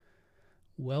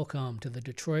Welcome to the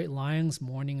Detroit Lions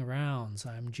Morning Rounds.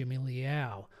 I'm Jimmy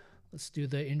Liao. Let's do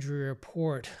the injury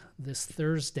report this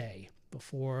Thursday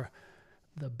before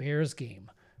the Bears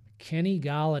game. Kenny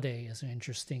Golladay is an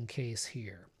interesting case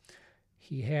here.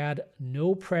 He had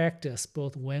no practice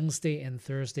both Wednesday and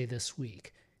Thursday this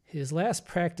week. His last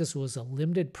practice was a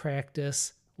limited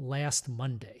practice last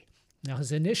Monday. Now,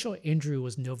 his initial injury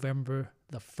was November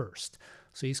the 1st,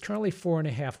 so he's currently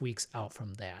 4.5 weeks out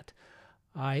from that.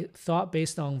 I thought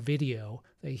based on video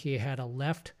that he had a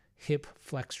left hip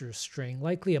flexor strain,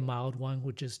 likely a mild one,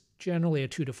 which is generally a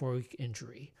 2 to 4 week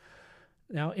injury.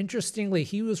 Now, interestingly,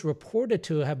 he was reported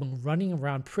to have been running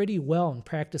around pretty well in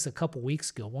practice a couple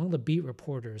weeks ago. One of the beat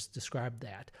reporters described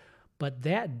that. But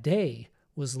that day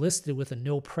was listed with a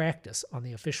no practice on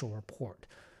the official report.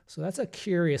 So that's a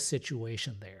curious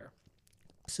situation there.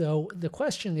 So the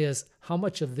question is, how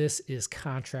much of this is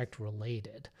contract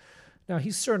related? Now,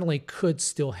 he certainly could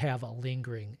still have a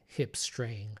lingering hip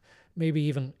strain, maybe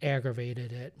even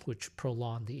aggravated it, which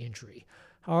prolonged the injury.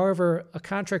 However, a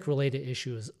contract-related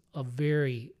issue is a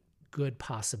very good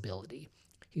possibility.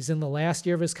 He's in the last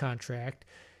year of his contract.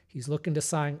 He's looking to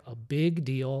sign a big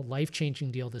deal,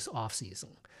 life-changing deal this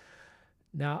offseason.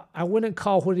 Now, I wouldn't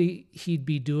call what he'd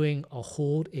be doing a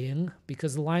hold-in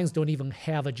because the Lions don't even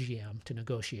have a GM to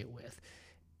negotiate with.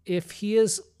 If he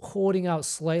is holding out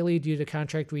slightly due to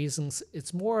contract reasons,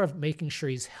 it's more of making sure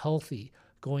he's healthy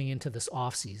going into this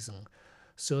offseason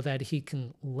so that he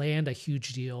can land a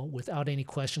huge deal without any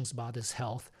questions about his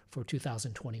health for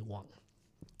 2021.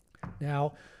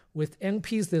 Now, with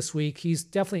NPs this week, he's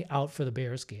definitely out for the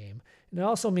Bears game, and it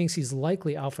also means he's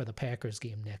likely out for the Packers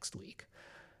game next week.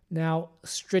 Now,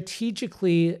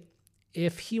 strategically,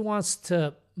 if he wants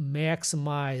to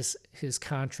maximize his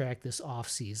contract this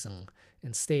offseason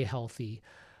and stay healthy,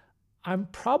 I'm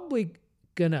probably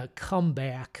going to come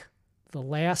back the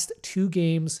last 2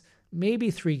 games,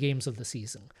 maybe 3 games of the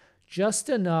season, just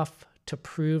enough to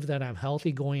prove that I'm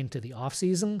healthy going into the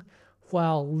offseason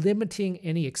while limiting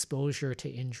any exposure to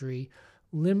injury,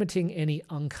 limiting any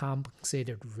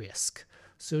uncompensated risk.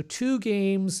 So 2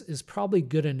 games is probably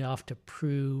good enough to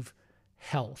prove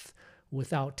health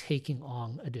without taking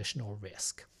on additional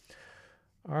risk.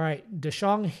 All right,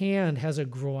 Da'Shawn Hand has a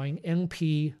groin,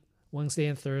 NP, Wednesday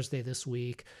and Thursday this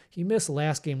week. He missed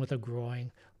last game with a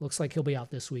groin. Looks like he'll be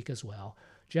out this week as well.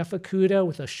 Jeff Okudah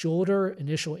with a shoulder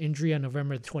initial injury on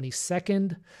November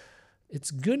 22nd.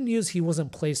 It's good news he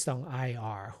wasn't placed on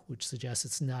IR, which suggests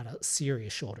it's not a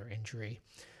serious shoulder injury.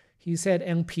 He's had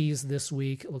NPs this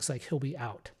week. It looks like he'll be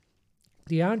out.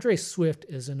 DeAndre Swift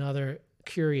is another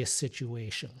curious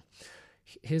situation.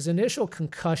 His initial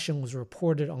concussion was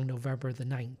reported on November the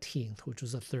 19th, which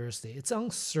was a Thursday. It's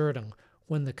uncertain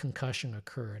when the concussion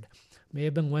occurred. May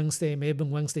have been Wednesday, may have been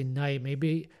Wednesday night,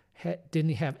 maybe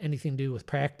didn't have anything to do with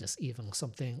practice, even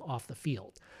something off the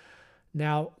field.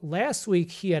 Now, last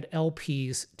week he had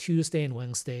LPs Tuesday and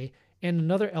Wednesday, and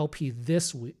another LP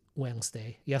this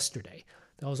Wednesday, yesterday.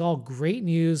 That was all great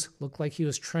news. Looked like he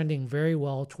was trending very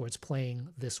well towards playing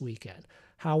this weekend.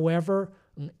 However,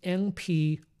 an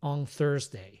NP on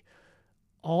Thursday.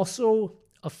 Also,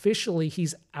 officially,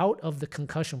 he's out of the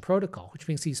concussion protocol, which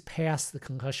means he's past the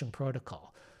concussion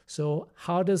protocol. So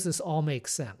how does this all make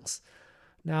sense?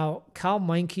 Now, Kyle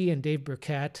Meinke and Dave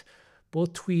Burkett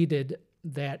both tweeted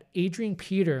that Adrian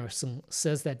Peterson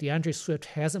says that DeAndre Swift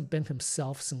hasn't been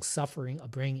himself since suffering a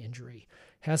brain injury,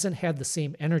 hasn't had the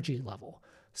same energy level,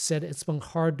 said it's been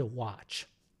hard to watch.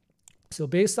 So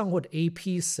based on what AP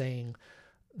is saying,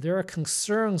 there are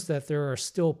concerns that there are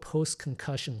still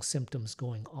post-concussion symptoms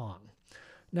going on.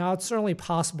 Now, it's certainly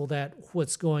possible that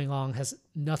what's going on has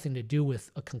nothing to do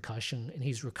with a concussion and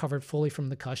he's recovered fully from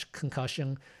the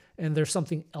concussion and there's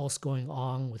something else going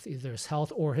on with either his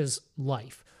health or his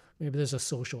life. Maybe there's a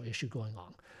social issue going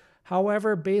on.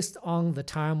 However, based on the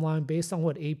timeline, based on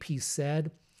what AP said,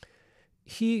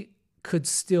 he could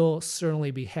still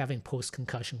certainly be having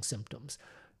post-concussion symptoms.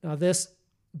 Now, this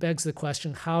begs the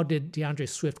question, how did DeAndre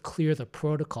Swift clear the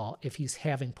protocol if he's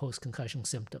having post-concussion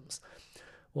symptoms?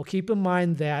 Well, keep in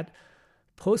mind that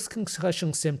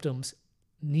post-concussion symptoms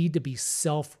need to be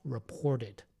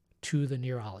self-reported to the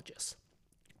neurologist.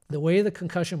 The way the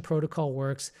concussion protocol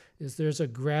works is there's a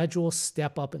gradual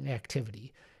step up in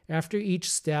activity. After each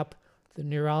step, the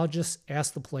neurologist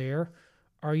asks the player,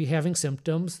 are you having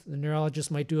symptoms? The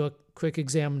neurologist might do a quick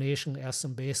examination, ask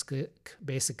some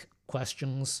basic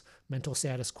questions, mental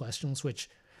status questions, which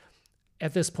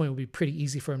at this point would be pretty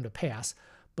easy for him to pass.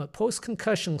 But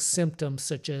post-concussion symptoms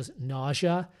such as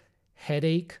nausea,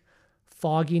 headache,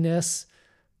 fogginess,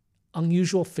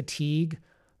 unusual fatigue,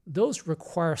 those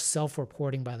require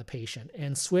self-reporting by the patient,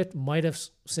 and Swift might have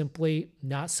simply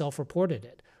not self-reported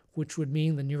it, which would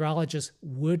mean the neurologist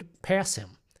would pass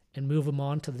him and move him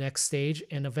on to the next stage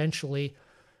and eventually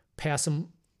pass him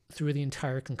through the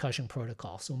entire concussion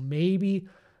protocol. So maybe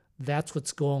that's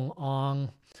what's going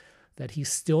on, that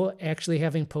he's still actually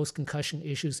having post-concussion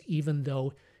issues even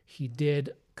though he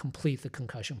did complete the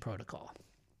concussion protocol.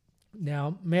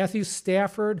 Now, Matthew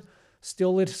Stafford,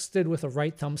 still listed with a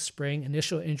right thumb sprain,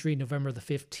 initial injury November the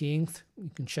 15th.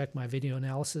 You can check my video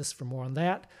analysis for more on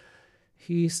that.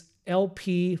 He's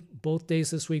LP both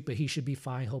days this week, but he should be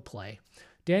fine. He'll play.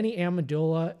 Danny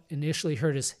Amendola initially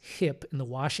hurt his hip in the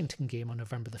Washington game on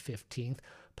November the 15th,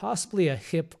 possibly a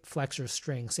hip flexor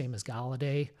strain, same as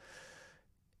Golladay.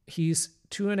 He's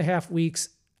 2.5 weeks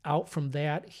out from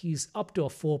that. He's up to a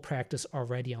full practice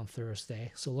already on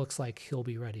Thursday, so it looks like he'll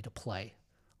be ready to play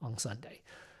on Sunday.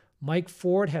 Mike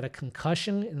Ford had a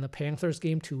concussion in the Panthers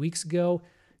game 2 weeks ago.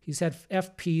 He's had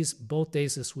FPs both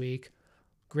days this week.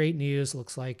 Great news.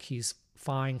 Looks like he's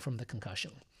fine from the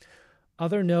concussion.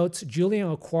 Other notes,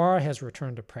 Julian Okwara has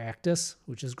returned to practice,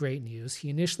 which is great news. He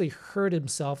initially hurt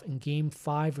himself in Game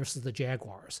 5 versus the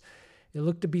Jaguars. It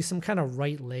looked to be some kind of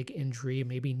right leg injury,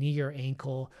 maybe knee or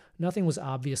ankle. Nothing was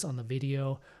obvious on the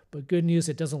video, but good news,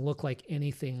 it doesn't look like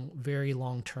anything very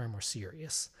long-term or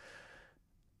serious.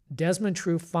 Desmond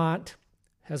Trufant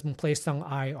has been placed on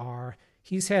IR.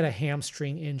 He's had a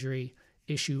hamstring injury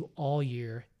issue all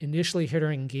year. Initially hit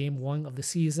her in Game 1 of the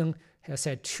season, has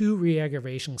had 2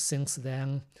 re-aggravations since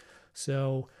then,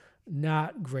 so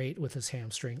not great with his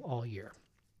hamstring all year.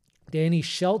 Danny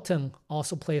Shelton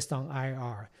also placed on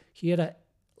IR. He had a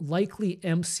likely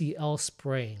MCL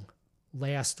sprain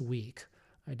last week.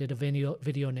 I did a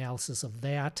video analysis of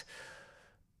that.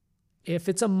 If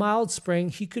it's a mild sprain,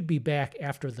 he could be back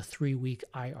after the 3-week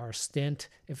IR stint.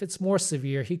 If it's more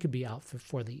severe, he could be out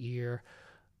for the year.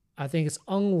 I think it's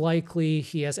unlikely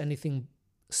he has anything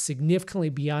significantly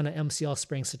beyond an MCL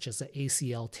sprain, such as an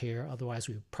ACL tear. Otherwise,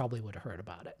 we probably would have heard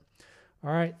about it.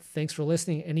 All right, thanks for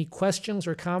listening. Any questions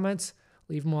or comments,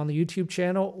 leave them on the YouTube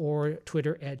channel or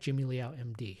Twitter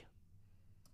 @JimmyLiaoMD.